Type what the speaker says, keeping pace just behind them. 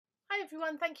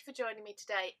everyone, thank you for joining me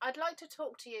today. I'd like to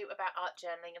talk to you about art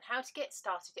journaling and how to get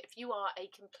started if you are a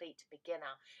complete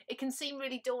beginner. It can seem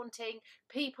really daunting.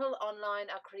 People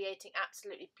online are creating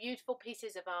absolutely beautiful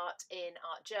pieces of art in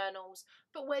art journals,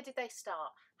 but where did they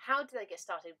start? How do they get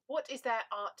started? What is their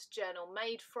art journal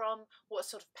made from? What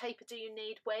sort of paper do you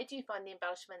need? Where do you find the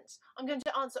embellishments? I'm going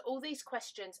to answer all these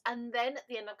questions, and then at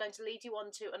the end I'm going to lead you on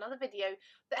to another video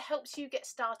that helps you get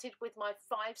started with my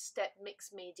 5-step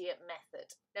mixed media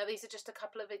method. Now these are just a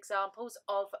couple of examples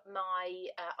of my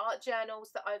art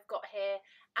journals that I've got here,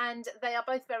 and they are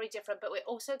both very different, but we're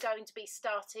also going to be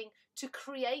starting to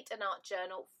create an art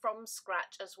journal from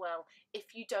scratch as well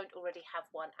if you don't already have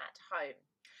one at home.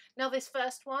 Now this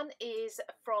first one is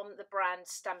from the brand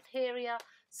Stamperia.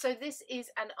 So this is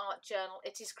an art journal.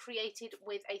 It is created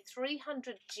with a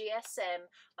 300 GSM,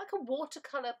 like a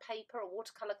watercolour paper, a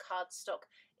watercolour cardstock.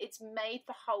 It's made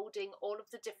for holding all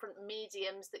of the different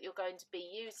mediums that you're going to be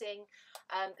using,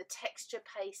 the texture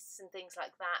pastes and things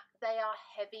like that. They are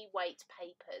heavyweight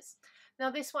papers.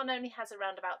 Now this one only has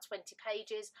around about 20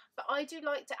 pages, but I do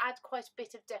like to add quite a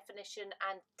bit of definition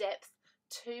and depth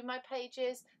to my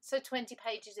pages, so 20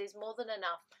 pages is more than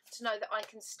enough to know that I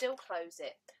can still close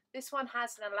it. This one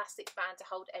has an elastic band to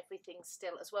hold everything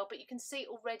still as well, but you can see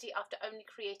already after only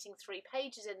creating 3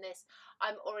 pages in this,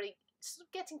 I'm already sort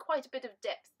of getting quite a bit of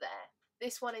depth there.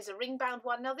 This one is a ring bound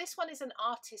one. Now this one is an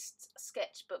artist's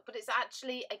sketchbook, but it's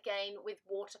actually again with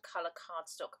watercolour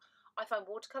cardstock. I find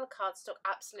watercolour cardstock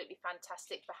absolutely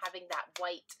fantastic for having that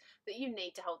weight that you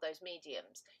need to hold those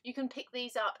mediums. You can pick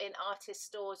these up in artist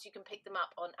stores, you can pick them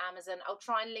up on Amazon. I'll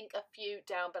try and link a few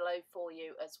down below for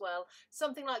you as well.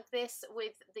 Something like this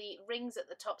with the rings at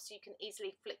the top so you can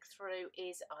easily flick through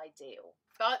is ideal.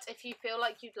 But if you feel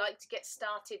like you'd like to get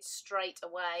started straight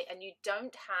away and you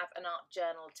don't have an art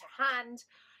journal to hand,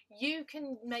 you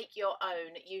can make your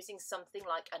own using something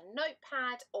like a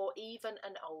notepad or even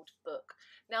an old book.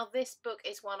 Now this book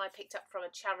is one I picked up from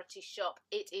a charity shop.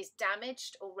 It is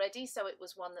damaged already, so it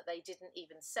was one that they didn't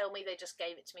even sell me. They just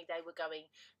gave it to me. They were going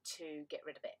to get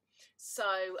rid of it. So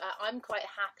I'm quite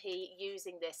happy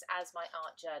using this as my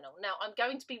art journal. Now I'm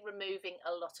going to be removing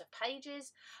a lot of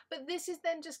pages, but this is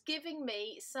then just giving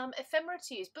me some ephemera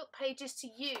to use, book pages to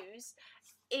use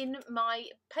in my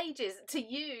pages to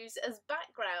use as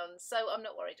backgrounds, so I'm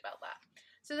not worried about that.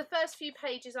 So the first few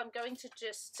pages I'm going to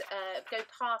just go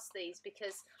past these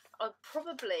because I'll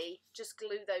probably just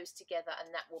glue those together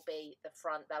and that will be the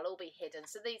front. They'll all be hidden.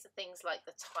 So these are things like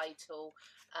the title,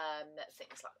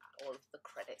 things like that, all of the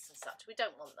credits and such. We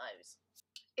don't want those.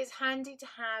 It's handy to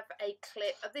have a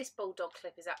clip. This bulldog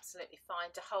clip is absolutely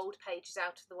fine to hold pages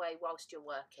out of the way whilst you're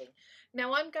working.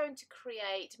 Now I'm going to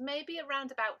create maybe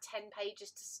around about 10 pages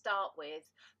to start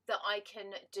with that I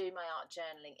can do my art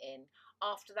journaling in.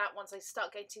 After that, once I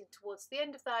start getting towards the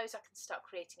end of those, I can start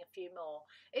creating a few more.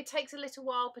 It takes a little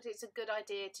while, but it's a good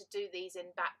idea to do these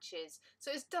in batches so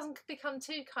it doesn't become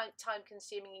too time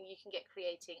consuming and you can get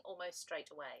creating almost straight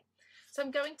away. So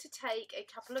I'm going to take a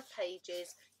couple of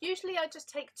pages. Usually I just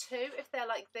take 2 if they're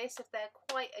like this, if they're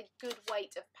quite a good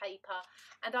weight of paper,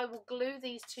 and I will glue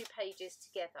these 2 pages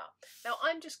together. Now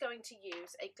I'm just going to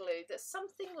use a glue that's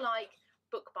something like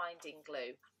bookbinding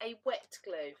glue, a wet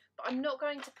glue, but I'm not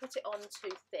going to put it on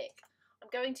too thick. I'm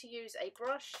going to use a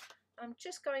brush. I'm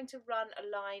just going to run a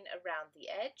line around the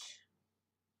edge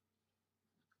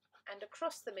and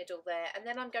across the middle there, and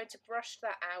then I'm going to brush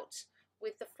that out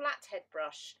with the flathead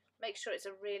brush. Make sure it's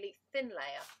a really thin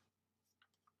layer,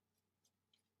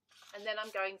 and then I'm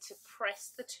going to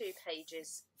press the 2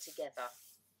 pages together.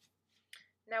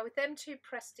 Now with them 2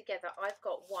 pressed together, I've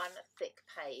got one thick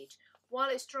page. While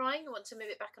it's drying, you want to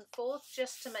move it back and forth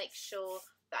just to make sure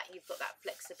that you've got that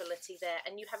flexibility there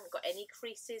and you haven't got any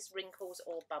creases, wrinkles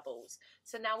or bubbles.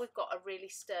 So now we've got a really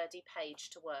sturdy page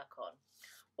to work on.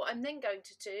 What I'm then going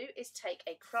to do is take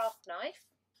a craft knife.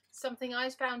 Something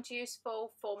I've found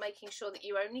useful for making sure that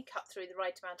you only cut through the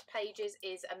right amount of pages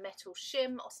is a metal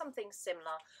shim or something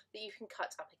similar that you can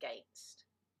cut up against.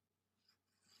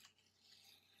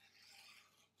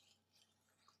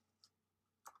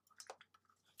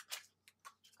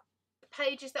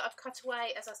 Pages that I've cut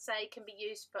away, as I say, can be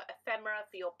used for ephemera,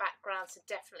 for your background, so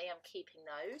definitely I'm keeping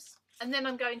those. And then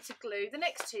I'm going to glue the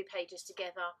next 2 pages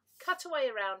together, cut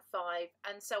away around 5,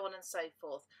 and so on and so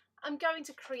forth. I'm going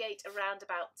to create around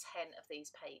about 10 of these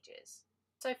pages.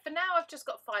 So for now I've just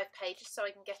got 5 pages so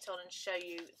I can get on and show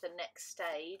you the next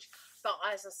stage, but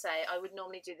as I say, I would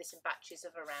normally do this in batches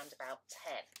of around about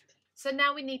 10. So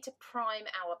now we need to prime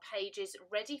our pages,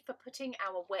 ready for putting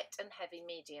our wet and heavy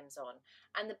mediums on.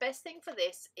 And the best thing for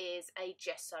this is a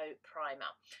gesso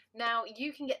primer. Now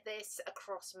you can get this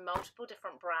across multiple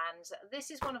different brands.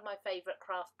 This is one of my favourite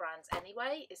craft brands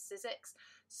anyway, is Sizzix.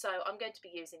 So I'm going to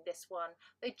be using this one.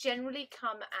 They generally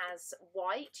come as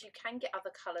white. You can get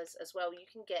other colours as well. You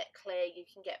can get clear, you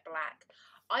can get black.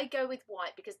 I go with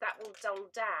white because that will dull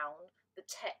down the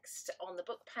text on the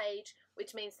book page,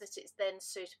 which means that it's then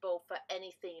suitable for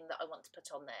any theme that I want to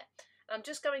put on there. And I'm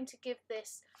just going to give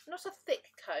this not a thick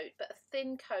coat but a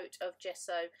thin coat of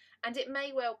gesso, and it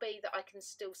may well be that I can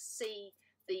still see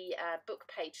the book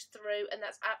page through, and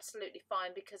that's absolutely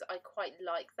fine because I quite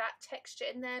like that texture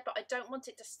in there, but I don't want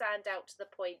it to stand out to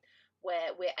the point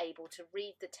where we're able to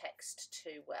read the text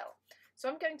too well. So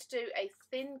I'm going to do a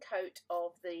thin coat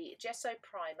of the gesso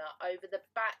primer over the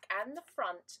back and the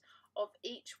front of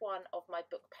each one of my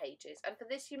book pages, and for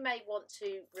this you may want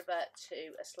to revert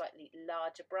to a slightly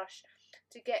larger brush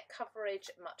to get coverage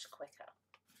much quicker.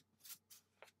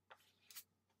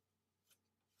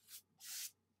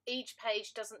 Each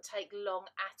page doesn't take long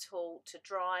at all to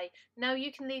dry. Now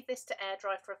you can leave this to air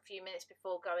dry for a few minutes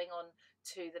before going on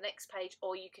to the next page,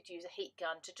 or you could use a heat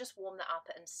gun to just warm that up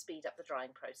and speed up the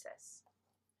drying process.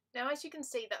 Now, as you can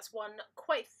see, that's one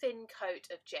quite thin coat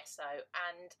of gesso,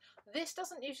 and this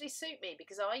doesn't usually suit me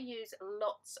because I use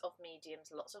lots of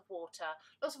mediums, lots of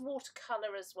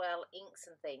watercolour as well, inks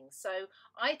and things. So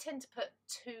I tend to put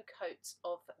 2 coats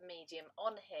of medium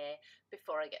on here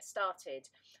before I get started.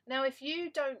 Now, if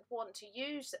you don't want to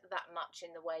use that much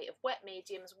in the way of wet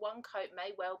mediums, 1 coat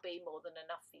may well be more than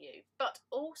enough for you. But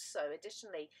also,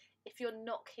 additionally, if you're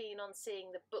not keen on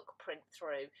seeing the book print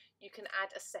through, you can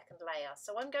add a second layer.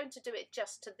 So I'm going to do it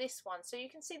just to this one so you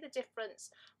can see the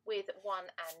difference with 1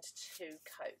 and 2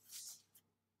 coats.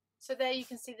 So there you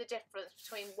can see the difference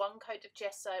between 1 coat of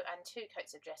gesso and 2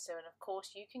 coats of gesso, and of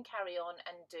course you can carry on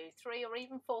and do 3 or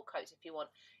even 4 coats if you want,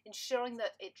 ensuring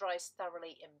that it dries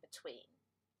thoroughly in between.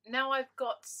 Now I've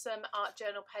got some art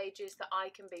journal pages that I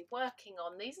can be working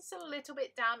on. These are still a little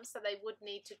bit damp, so they would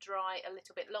need to dry a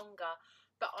little bit longer.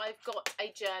 But I've got a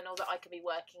journal that I can be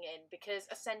working in, because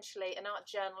essentially an art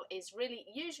journal is really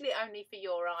usually only for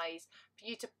your eyes, for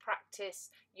you to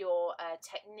practice your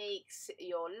techniques,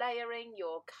 your layering,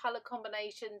 your colour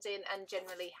combinations in, and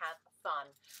generally have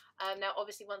fun. Now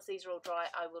obviously once these are all dry,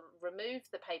 I will remove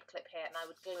the paperclip here and I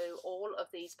would glue all of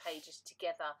these pages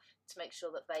together to make sure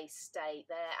that they stay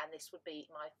there, and this would be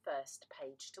my first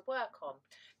page to work on.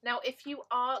 Now if you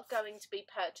are going to be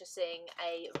purchasing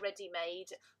a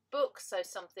ready-made book, so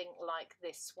something like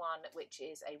this one, which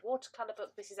is a watercolour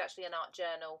book, this is actually an art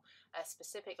journal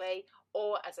specifically,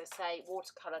 or as I say,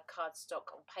 watercolour cardstock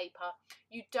on paper,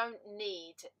 you don't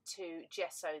need to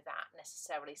gesso that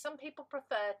necessarily. Some people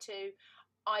prefer to.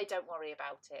 I don't worry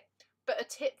about it. But a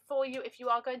tip for you if you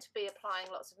are going to be applying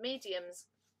lots of mediums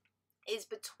is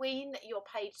between your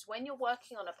pages, when you're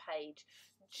working on a page,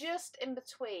 just in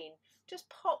between, just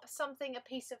pop something, a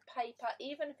piece of paper,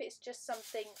 even if it's just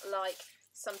something like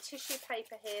some tissue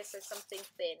paper here, so something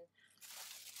thin,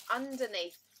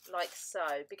 underneath like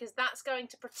so, because that's going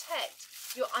to protect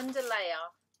your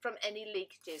underlayer from any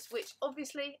leakages, which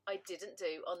obviously I didn't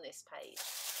do on this page.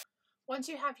 Once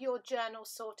you have your journal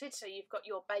sorted, so you've got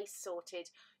your base sorted,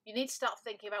 you need to start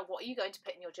thinking about what are you going to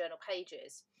put in your journal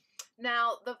pages.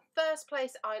 Now, the first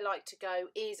place I like to go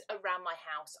is around my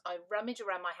house. I rummage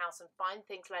around my house and find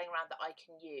things laying around that I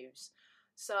can use.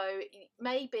 So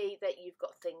maybe that you've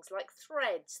got things like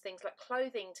threads, things like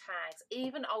clothing tags,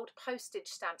 even old postage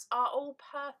stamps are all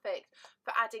perfect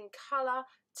for adding colour,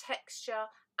 texture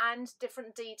and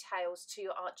different details to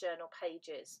your art journal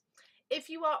pages. If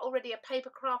you are already a paper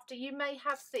crafter, you may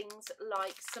have things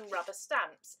like some rubber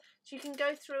stamps. So you can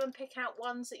go through and pick out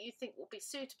ones that you think will be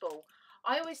suitable.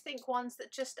 I always think ones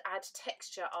that just add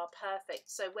texture are perfect.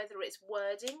 So whether it's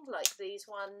wording like these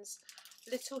ones,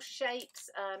 little shapes,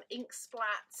 ink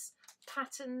splats,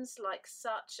 patterns like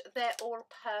such, they're all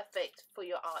perfect for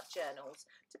your art journals,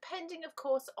 depending of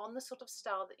course on the sort of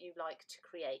style that you like to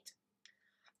create.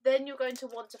 Then you're going to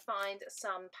want to find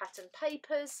some pattern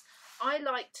papers. I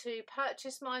like to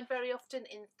purchase mine very often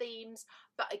in themes,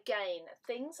 but again,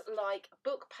 things like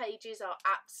book pages are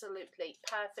absolutely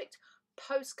perfect.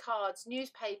 Postcards,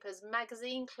 newspapers,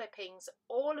 magazine clippings,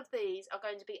 all of these are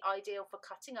going to be ideal for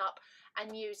cutting up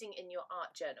and using in your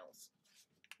art journals.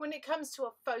 When it comes to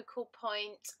a focal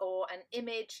point or an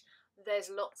image, There's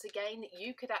lots again that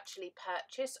you could actually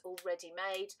purchase already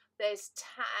made. There's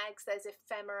tags, there's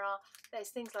ephemera,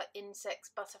 there's things like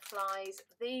insects, butterflies.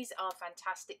 These are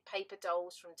fantastic paper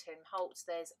dolls from Tim Holtz.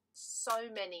 There's so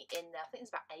many in there. I think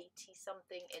there's about 80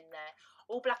 something in there.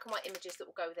 All black and white images that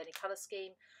will go with any colour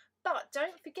scheme. But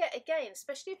don't forget again,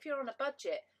 especially if you're on a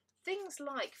budget, things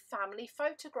like family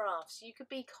photographs. You could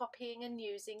be copying and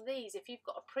using these. If you've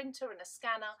got a printer and a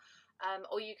scanner,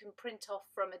 or you can print off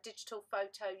from a digital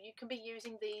photo, you can be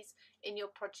using these in your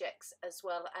projects as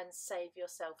well and save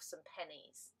yourself some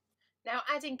pennies. Now,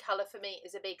 adding colour for me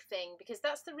is a big thing, because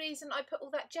that's the reason I put all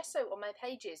that gesso on my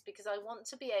pages, because I want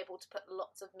to be able to put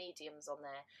lots of mediums on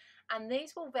there. And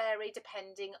these will vary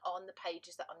depending on the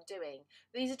pages that I'm doing.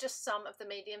 These are just some of the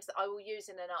mediums that I will use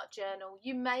in an art journal.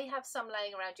 You may have some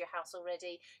laying around your house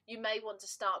already. You may want to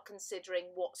start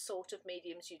considering what sort of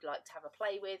mediums you'd like to have a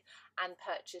play with and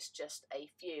purchase just a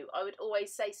few. I would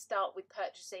always say start with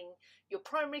purchasing your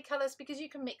primary colours, because you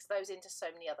can mix those into so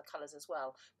many other colours as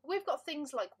well. We've got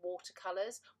things like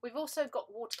watercolours. We've also got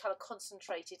watercolour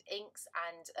concentrated inks,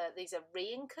 and these are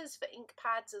re-inkers for ink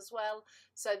pads as well.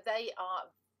 So they are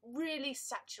really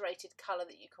saturated colour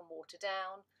that you can water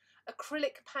down.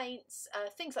 Acrylic paints,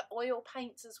 things like oil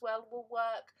paints as well will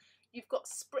work. You've got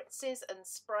spritzes and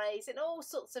sprays in all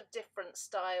sorts of different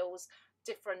styles,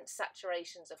 different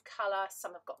saturations of colour.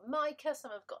 Some have got mica,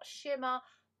 some have got shimmer.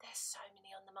 There's so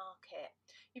many on the market.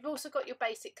 You've also got your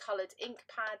basic coloured ink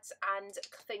pads and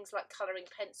things like colouring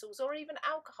pencils, or even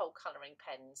alcohol colouring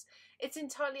pens. It's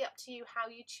entirely up to you how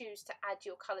you choose to add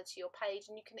your colour to your page,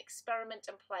 and you can experiment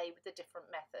and play with the different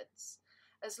methods.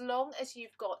 As long as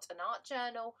you've got an art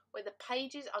journal where the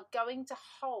pages are going to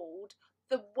hold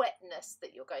the wetness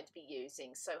that you're going to be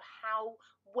using. So how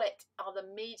wet are the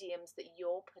mediums that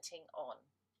you're putting on?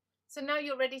 So now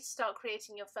you're ready to start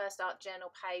creating your first art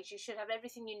journal page. You should have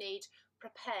everything you need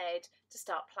prepared to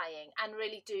start playing, and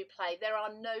really do play. There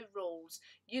are no rules.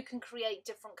 You can create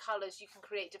different colours, you can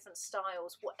create different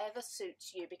styles, whatever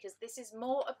suits you, because this is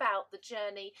more about the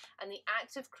journey and the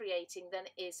act of creating than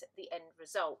it is the end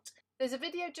result. There's a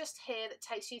video just here that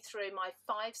takes you through my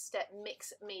 5-step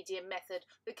mixed media method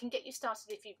that can get you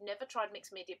started if you've never tried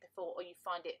mixed media before, or you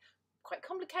find it quite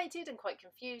complicated and quite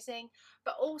confusing.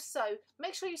 But also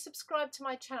make sure you subscribe to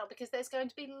my channel, because there's going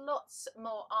to be lots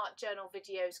more art journal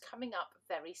videos coming up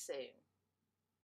very soon.